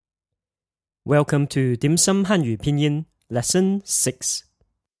Welcome to Dim Sum 汉语拼音 Lesson 6.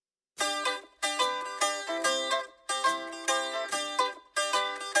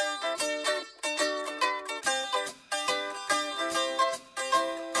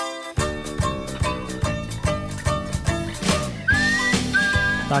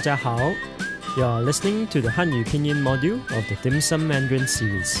 You are listening to the 汉语拼音 module of the Dim Sum Mandarin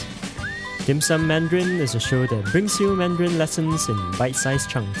series. Dim Sum Mandarin is a show that brings you Mandarin lessons in bite-sized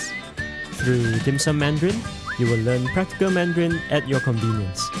chunks. Through Dim Sum Mandarin, you will learn practical Mandarin at your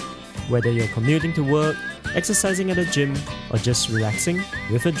convenience, whether you're commuting to work, exercising at a gym, or just relaxing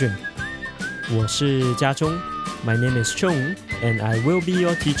with a drink. 我是家中, my name is Chung, and I will be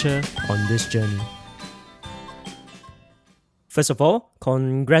your teacher on this journey. First of all,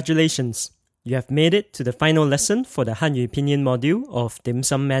 congratulations! You have made it to the final lesson for the 汉语拼音 module of Dim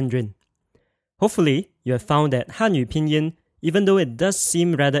Sum Mandarin. Hopefully, you have found that 汉语拼音, even though it does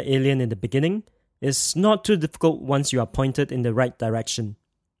seem rather alien in the beginning, is not too difficult once you are pointed in the right direction.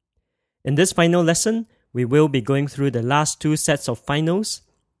 In this final lesson, we will be going through the last two sets of finals,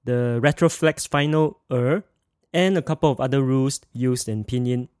 the retroflex final and a couple of other rules used in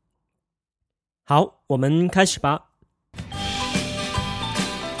pinyin. 好，我们开始吧。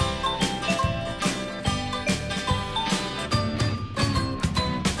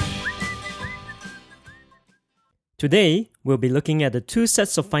Today, we'll be looking at the two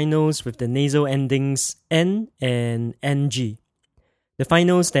sets of finals with the nasal endings N and NG. The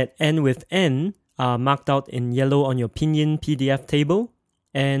finals that end with N are marked out in yellow on your pinyin PDF table,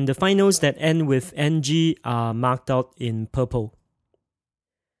 and the finals that end with NG are marked out in purple.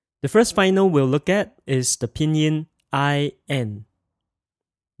 The first final we'll look at is the pinyin IN.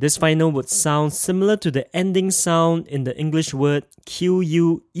 This final would sound similar to the ending sound in the English word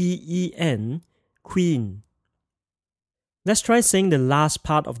Queen, queen. Let's try saying the last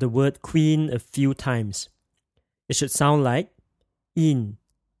part of the word queen a few times. It should sound like in.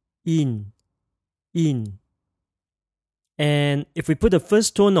 And if we put the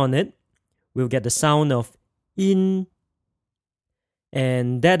first tone on it, we'll get the sound of in.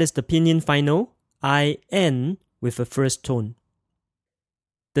 And that is the pinyin final, IN, with a first tone.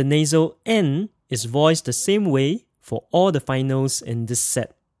 The nasal N is voiced the same way for all the finals in this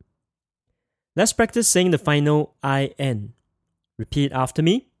set. Let's practice saying the final IN. Repeat after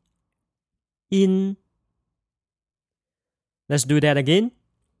me. In. Let's do that again.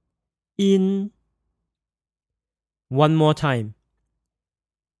 In. One more time.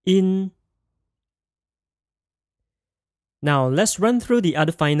 In. Now let's run through the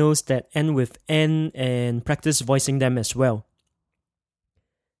other finals that end with N and practice voicing them as well.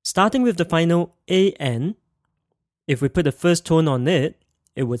 Starting with the final AN, if we put the first tone on it,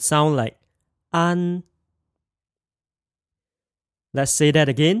 it would sound like an. Let's say that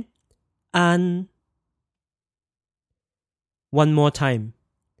again. An. One more time.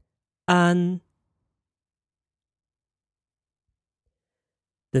 An.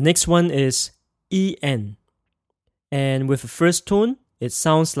 The next one is EN. And with the first tone, it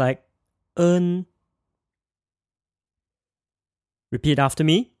sounds like Repeat after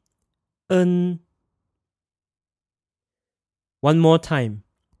me. One more time.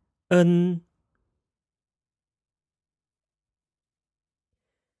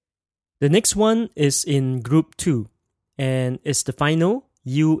 The next one is in group 2, and it's the final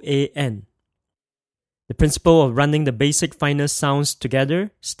UAN. The principle of running the basic final sounds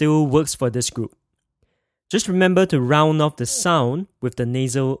together still works for this group. Just remember to round off the sound with the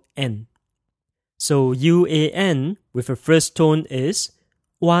nasal N. So UAN with a first tone is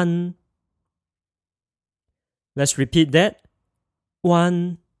 1. Let's repeat that.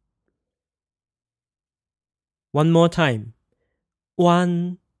 1. One more time.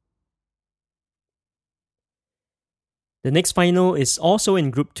 1. The next final is also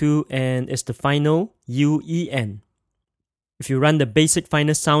in group 2 and is the final UEN. If you run the basic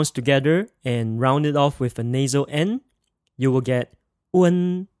final sounds together and round it off with a nasal N, you will get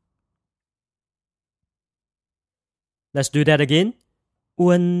un. Let's do that again.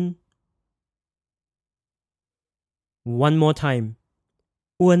 Un. One more time.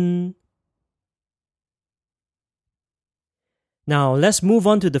 Un. Now let's move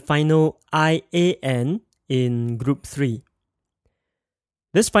on to the final IAN in group 3.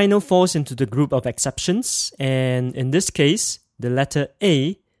 This final falls into the group of exceptions, and in this case, the letter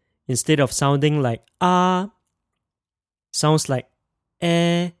A, instead of sounding like sounds like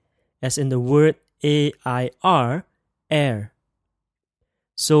as in the word AIR, air.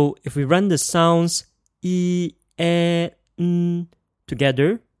 So if we run the sounds N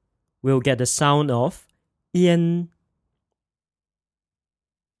together, we'll get the sound of Ian.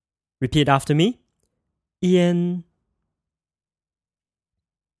 Repeat after me. Ian.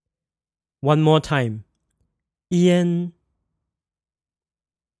 One more time. Ian.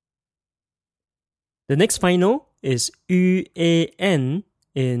 The next final is UAN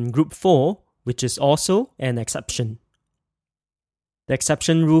in group 4, which is also an exception. The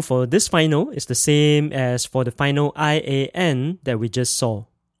exception rule for this final is the same as for the final IAN that we just saw.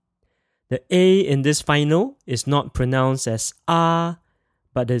 The A in this final is not pronounced as A,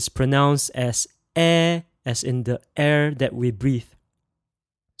 but is pronounced as air, as in the air that we breathe.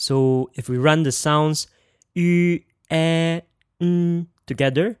 So if we run the sounds U, A, N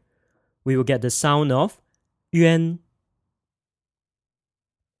together, we will get the sound of yuan.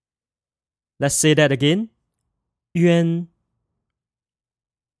 Let's say that again. Yuan.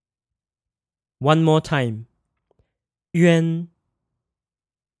 One more time. Yuan.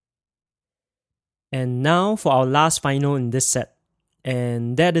 And now for our last final in this set.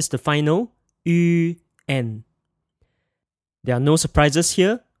 And that is the final Yu-en. There are no surprises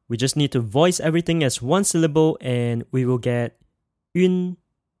here. We just need to voice everything as one syllable and we will get yun.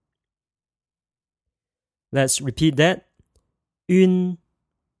 Let's repeat that. Yun.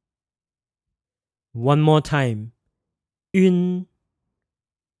 One more time. Yun.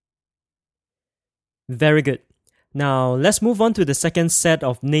 Very good. Now let's move on to the second set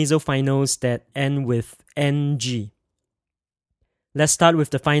of nasal finals that end with ng. Let's start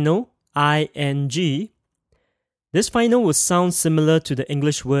with the final ing. This final will sound similar to the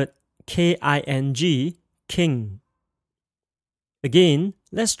English word king, king. Again,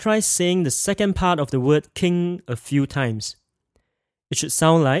 let's try saying the second part of the word king a few times. It should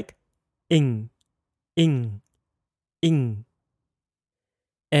sound like ing, ing, ing.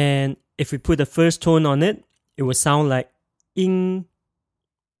 And if we put the first tone on it, it will sound like ing,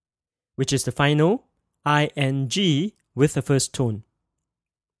 which is the final ing with the first tone.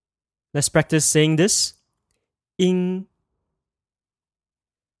 Let's practice saying this. Ing.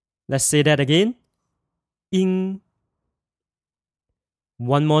 Let's say that again. Ing.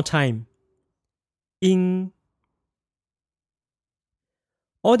 One more time. Ing.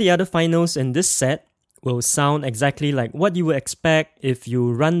 All the other finals in this set will sound exactly like what you would expect if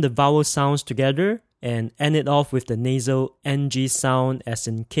you run the vowel sounds together and end it off with the nasal ng sound as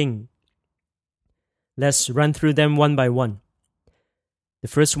in king. Let's run through them one by one. The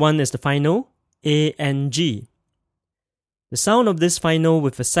first one is the final ang. The sound of this final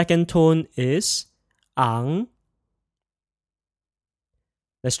with the second tone is ang.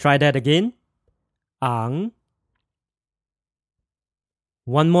 Let's try that again. Ang.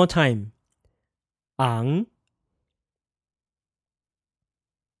 One more time. Ang.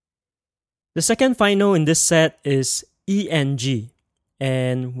 The second final in this set is eng,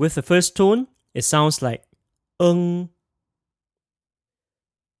 and with the first tone, it sounds like eng.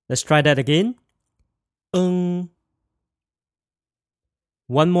 Let's try that again. Eng.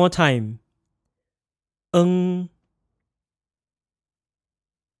 One more time. Eng.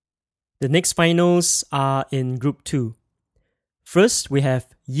 The next finals are in group 2. First, we have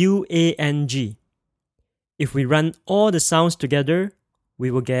uang. If we run all the sounds together,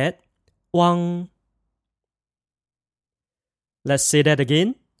 we will get wang. Let's say that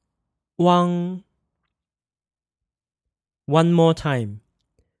again. Wang. One more time.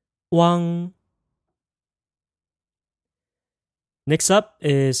 Wang. Next up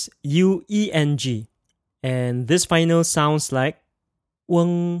is ueng, and this final sounds like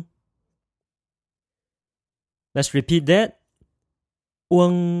weng. Let's repeat that.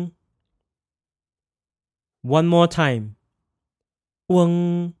 Weng. One more time.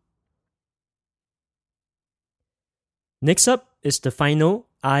 Weng. Next up is the final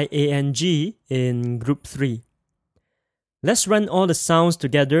iang in group 3. Let's run all the sounds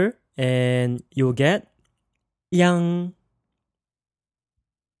together and you'll get yang.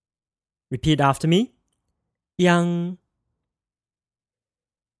 Repeat after me. Yang.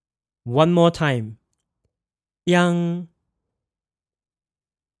 One more time. Yang.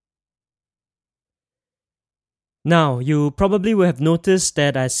 Now, you probably will have noticed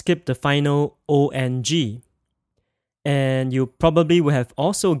that I skipped the final ONG. And you probably will have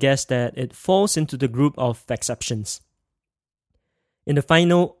also guessed that it falls into the group of exceptions. In the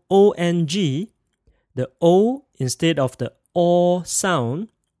final ONG, the O instead of the O sound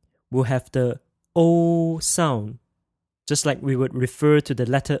will have the O sound, just like we would refer to the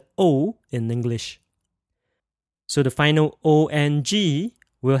letter O in English. So the final ONG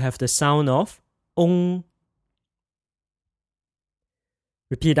will have the sound of ong.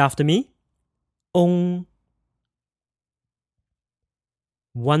 Repeat after me. Ong.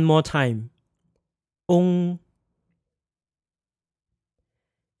 One more time. Ong.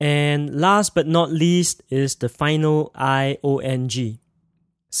 And last but not least is the final IONG.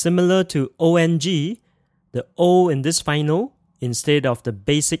 Similar to ONG, the O in this final, instead of the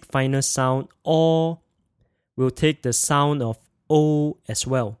basic final sound or, will take the sound of O as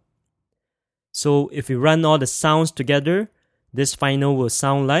well. So if we run all the sounds together, this final will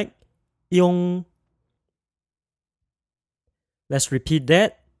sound like yong. Let's repeat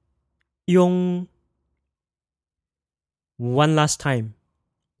that. Yong. One last time.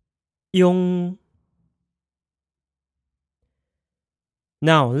 Yong.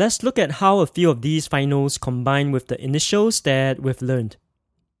 Now, let's look at how a few of these finals combine with the initials that we've learned.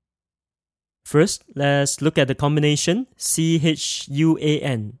 First, let's look at the combination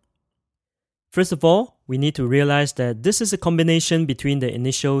CHUAN. First of all, we need to realize that this is a combination between the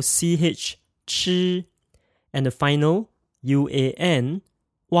initial CH, ch, and the final UAN,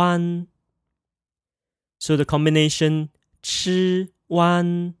 wan. So the combination ch,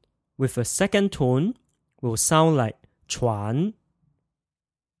 wan with a second tone will sound like chuan.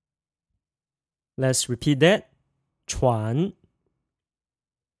 Let's repeat that. Chuan.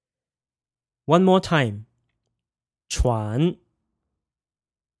 One more time. Chuan.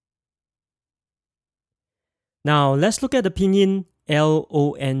 Now let's look at the pinyin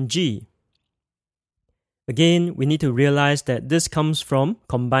LONG. Again, we need to realize that this comes from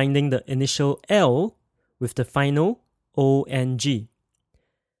combining the initial L with the final ONG.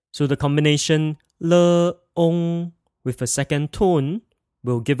 So the combination le ong with a second tone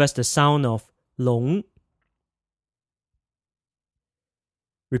will give us the sound of long.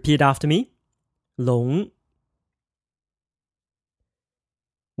 Repeat after me. Long.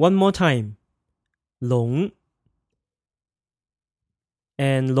 One more time. Long.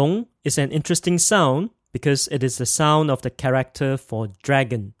 And long is an interesting sound because it is the sound of the character for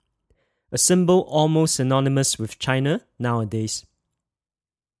dragon, a symbol almost synonymous with China nowadays.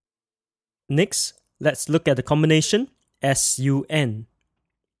 Next, let's look at the combination SUN.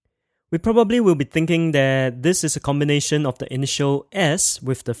 We probably will be thinking that this is a combination of the initial S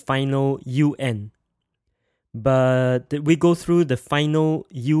with the final UN. But did we go through the final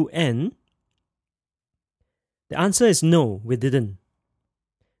UN? The answer is no, we didn't.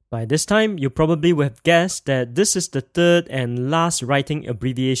 By this time, you probably would have guessed that this is the third and last writing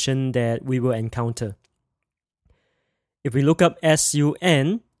abbreviation that we will encounter. If we look up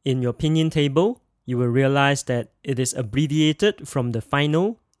SUN in your pinyin table, you will realize that it is abbreviated from the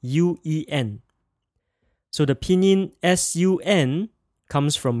final UEN. So the pinyin SUN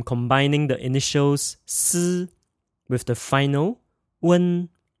comes from combining the initials S with the final wen,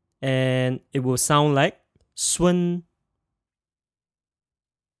 and it will sound like Sun.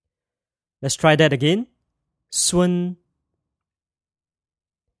 Let's try that again. Sun.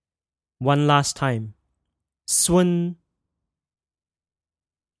 One last time. Sun.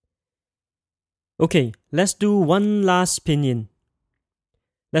 Okay, let's do one last pinyin.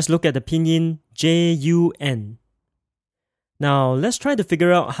 Let's look at the pinyin JUN. Now, let's try to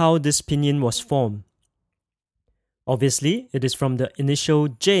figure out how this pinyin was formed. Obviously, it is from the initial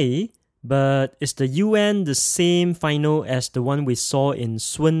J, but is the UN the same final as the one we saw in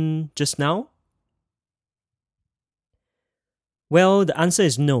Sun just now? Well, the answer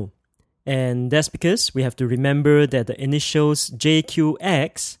is no. And that's because we have to remember that the initials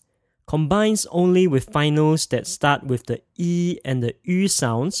JQX combines only with finals that start with the E and the U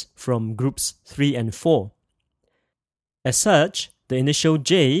sounds from groups 3 and 4. As such, the initial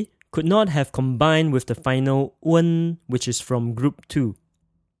J could not have combined with the final UN, which is from group 2.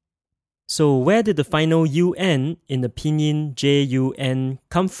 So where did the final UN in the pinyin JUN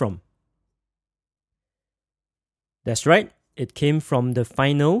come from? That's right, it came from the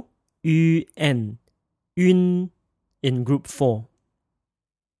final UN, Yun, in group 4.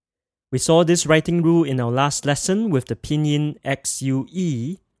 We saw this writing rule in our last lesson with the pinyin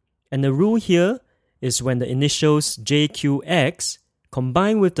XUE, and the rule here is when the initials JQX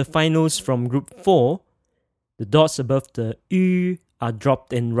combine with the finals from group 4, the dots above the U are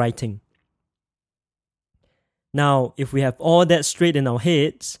dropped in writing. Now, if we have all that straight in our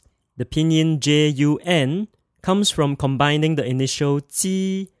heads, the pinyin JUN comes from combining the initial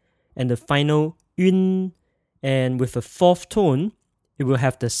Ji and the final Yun, and with a fourth tone, it will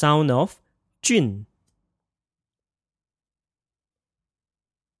have the sound of Jun.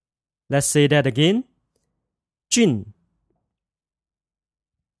 Let's say that again. Jun.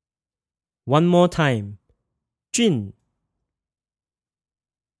 One more time. Jun.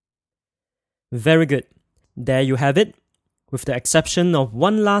 Very good. There you have it. With the exception of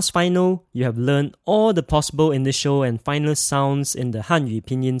one last final, you have learned all the possible initial and final sounds in the Hanyu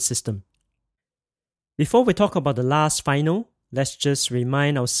pinyin system. Before we talk about the last final, let's just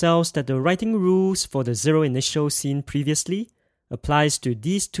remind ourselves that the writing rules for the zero initial seen previously applies to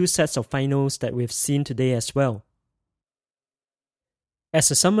these two sets of finals that we've seen today as well. As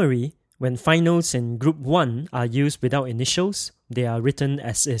a summary, when finals in Group 1 are used without initials, they are written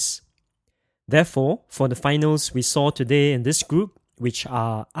as is. Therefore, for the finals we saw today in this group, which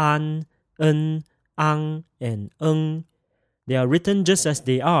are an, en, ang, and eng, they are written just as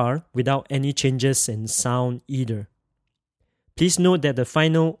they are without any changes in sound either. Please note that the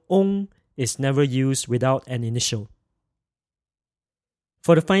final ong is never used without an initial.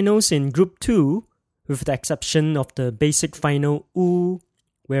 For the finals in Group 2, with the exception of the basic final u,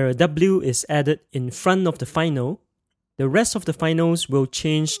 where a w is added in front of the final, the rest of the finals will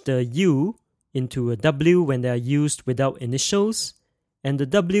change the u into a w when they are used without initials, and the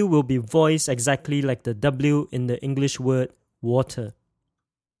w will be voiced exactly like the w in the English word water.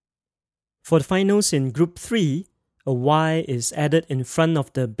 For the finals in Group 3, a y is added in front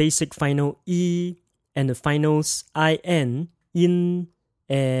of the basic final e and the finals in,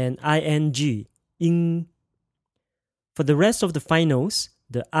 and ing, ing. For the rest of the finals,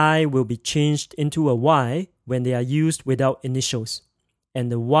 the I will be changed into a Y when they are used without initials,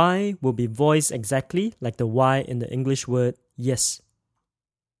 and the Y will be voiced exactly like the Y in the English word yes.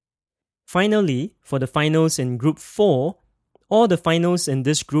 Finally, for the finals in Group 4, all the finals in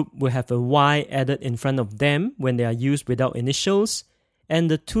this group will have a Y added in front of them when they are used without initials,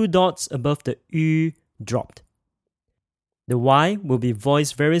 and the two dots above the U dropped. The Y will be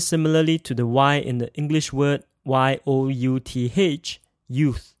voiced very similarly to the Y in the English word youth,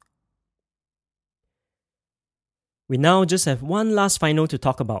 youth. We now just have one last final to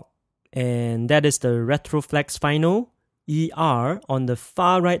talk about, and that is the retroflex final, ER, on the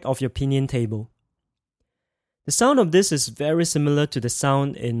far right of your pinyin table. The sound of this is very similar to the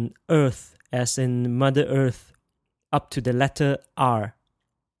sound in earth, as in Mother Earth, up to the letter R.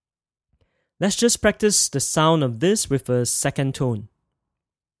 Let's just practice the sound of this with a second tone.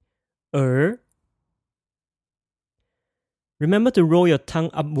 Remember to roll your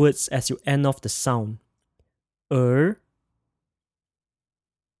tongue upwards as you end off the sound. One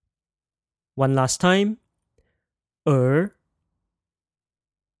last time.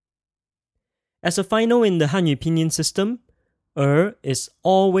 As a final in the Hanyu pinyin system, is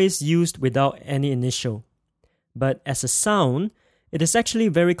always used without any initial. But as a sound, it is actually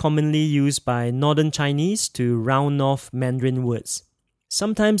very commonly used by Northern Chinese to round off Mandarin words,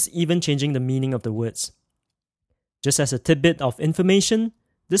 sometimes even changing the meaning of the words. Just as a tidbit of information,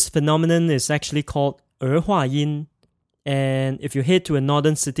 this phenomenon is actually called Hua Yin, and if you head to a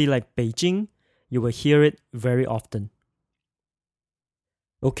northern city like Beijing, you will hear it very often.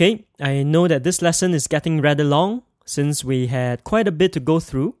 Okay, I know that this lesson is getting rather long since we had quite a bit to go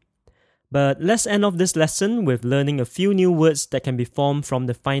through, but let's end off this lesson with learning a few new words that can be formed from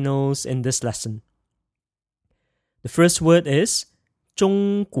the finals in this lesson. The first word is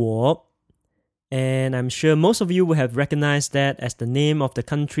中国, and I'm sure most of you will have recognized that as the name of the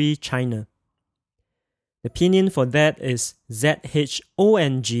country China. The pinyin for that is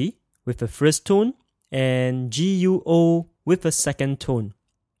ZHONG with a first tone and GUO with a second tone.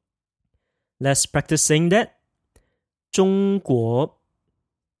 Let's practice saying that. 中国.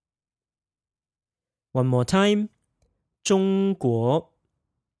 One more time. 中国.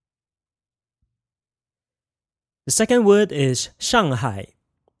 The second word is Shanghai.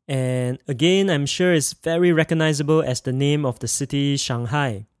 And again, I'm sure it's very recognizable as the name of the city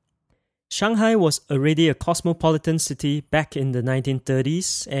Shanghai. Shanghai was already a cosmopolitan city back in the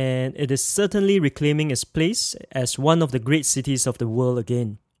 1930s, and it is certainly reclaiming its place as one of the great cities of the world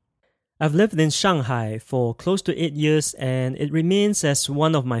again. I've lived in Shanghai for close to 8 years, and it remains as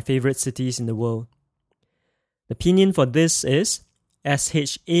one of my favorite cities in the world. The pinyin for this is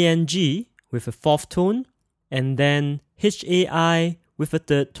SHANG with a fourth tone, and then HAI with a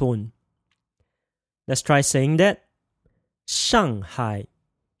third tone. Let's try saying that. Shanghai.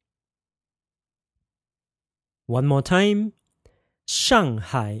 One more time.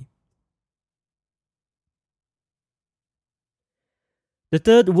 Shanghai. The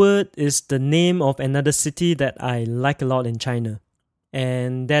third word is the name of another city that I like a lot in China,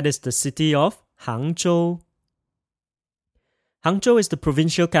 and that is the city of Hangzhou. Hangzhou is the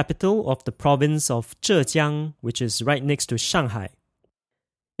provincial capital of the province of Zhejiang, which is right next to Shanghai.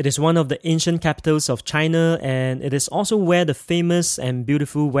 It is one of the ancient capitals of China, and it is also where the famous and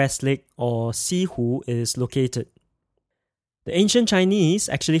beautiful West Lake or Xihu is located. The ancient Chinese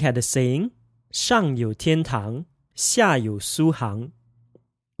actually had a saying, 上有天堂,下有苏杭,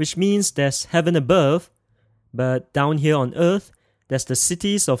 which means there's heaven above, but down here on earth, there's the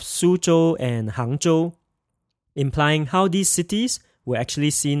cities of Suzhou and Hangzhou. implying how these cities were actually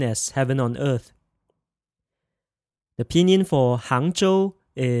seen as heaven on earth. The pinyin for Hangzhou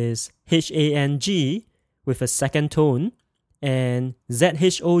is Hang with a second tone and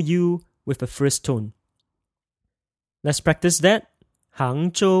Zhou with a first tone. Let's practice that.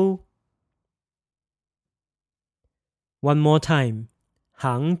 Hangzhou. One more time.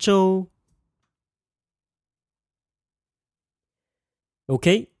 Hangzhou.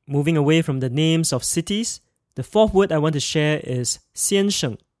 Okay, moving away from the names of cities, the fourth word I want to share is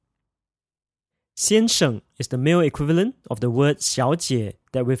Xiansheng. Xiansheng is the male equivalent of the word 小姐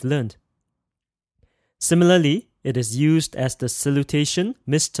that we've learned. Similarly, it is used as the salutation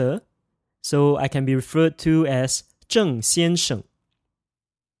Mr., so I can be referred to as 郑先生.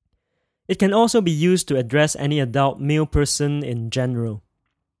 It can also be used to address any adult male person in general.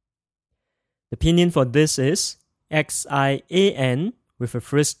 The pinyin for this is Xian with a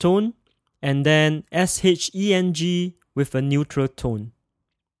first tone and then Sheng with a neutral tone.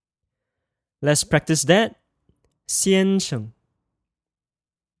 Let's practice that. 先生.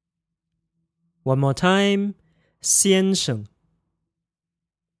 One more time. 先生.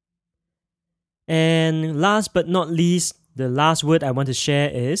 And last but not least, the last word I want to share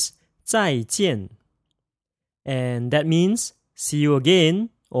is 再见. And that means see you again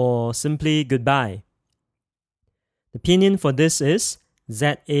or simply goodbye. The pinyin for this is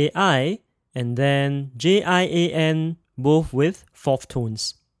Zai and then Jian, both with fourth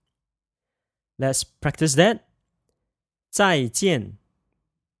tones. Let's practice that. 再见.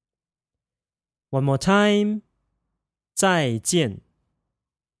 One more time. 再见.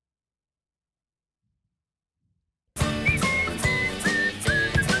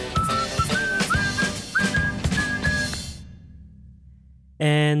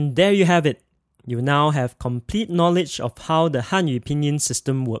 And there you have it. You now have complete knowledge of how the Hanyu pinyin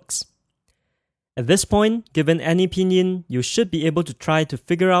system works. At this point, given any pinyin, you should be able to try to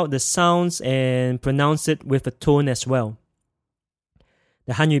figure out the sounds and pronounce it with a tone as well.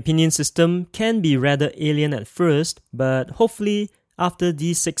 The Hanyu pinyin system can be rather alien at first, but hopefully, after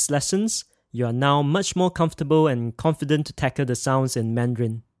these 6 lessons, you are now much more comfortable and confident to tackle the sounds in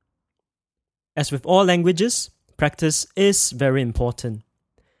Mandarin. As with all languages, practice is very important.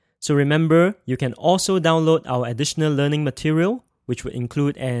 So remember, you can also download our additional learning material, which will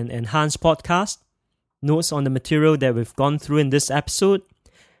include an enhanced podcast, notes on the material that we've gone through in this episode,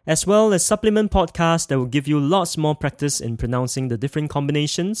 as well as supplement podcasts that will give you lots more practice in pronouncing the different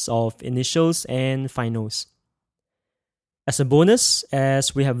combinations of initials and finals. As a bonus,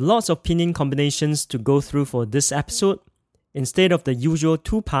 as we have lots of pinyin combinations to go through for this episode, instead of the usual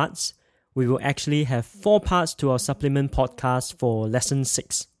 2 parts, we will actually have 4 parts to our supplement podcast for Lesson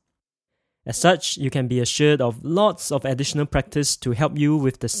 6. As such, you can be assured of lots of additional practice to help you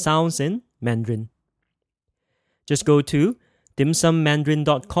with the sounds in Mandarin. Just go to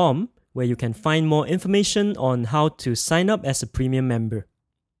dimsummandarin.com where you can find more information on how to sign up as a premium member.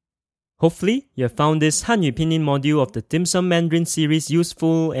 Hopefully, you have found this Hanyu Pinyin module of the Dim Sum Mandarin series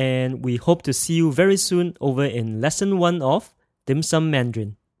useful, and we hope to see you very soon over in Lesson 1 of Dim Sum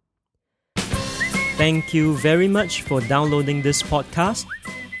Mandarin. Thank you very much for downloading this podcast.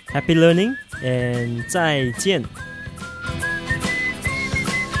 Happy learning and 再见.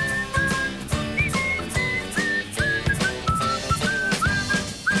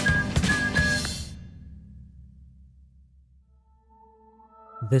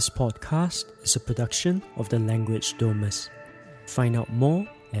 This podcast is a production of the Language Domus. Find out more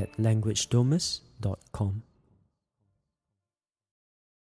at languagedomus.com.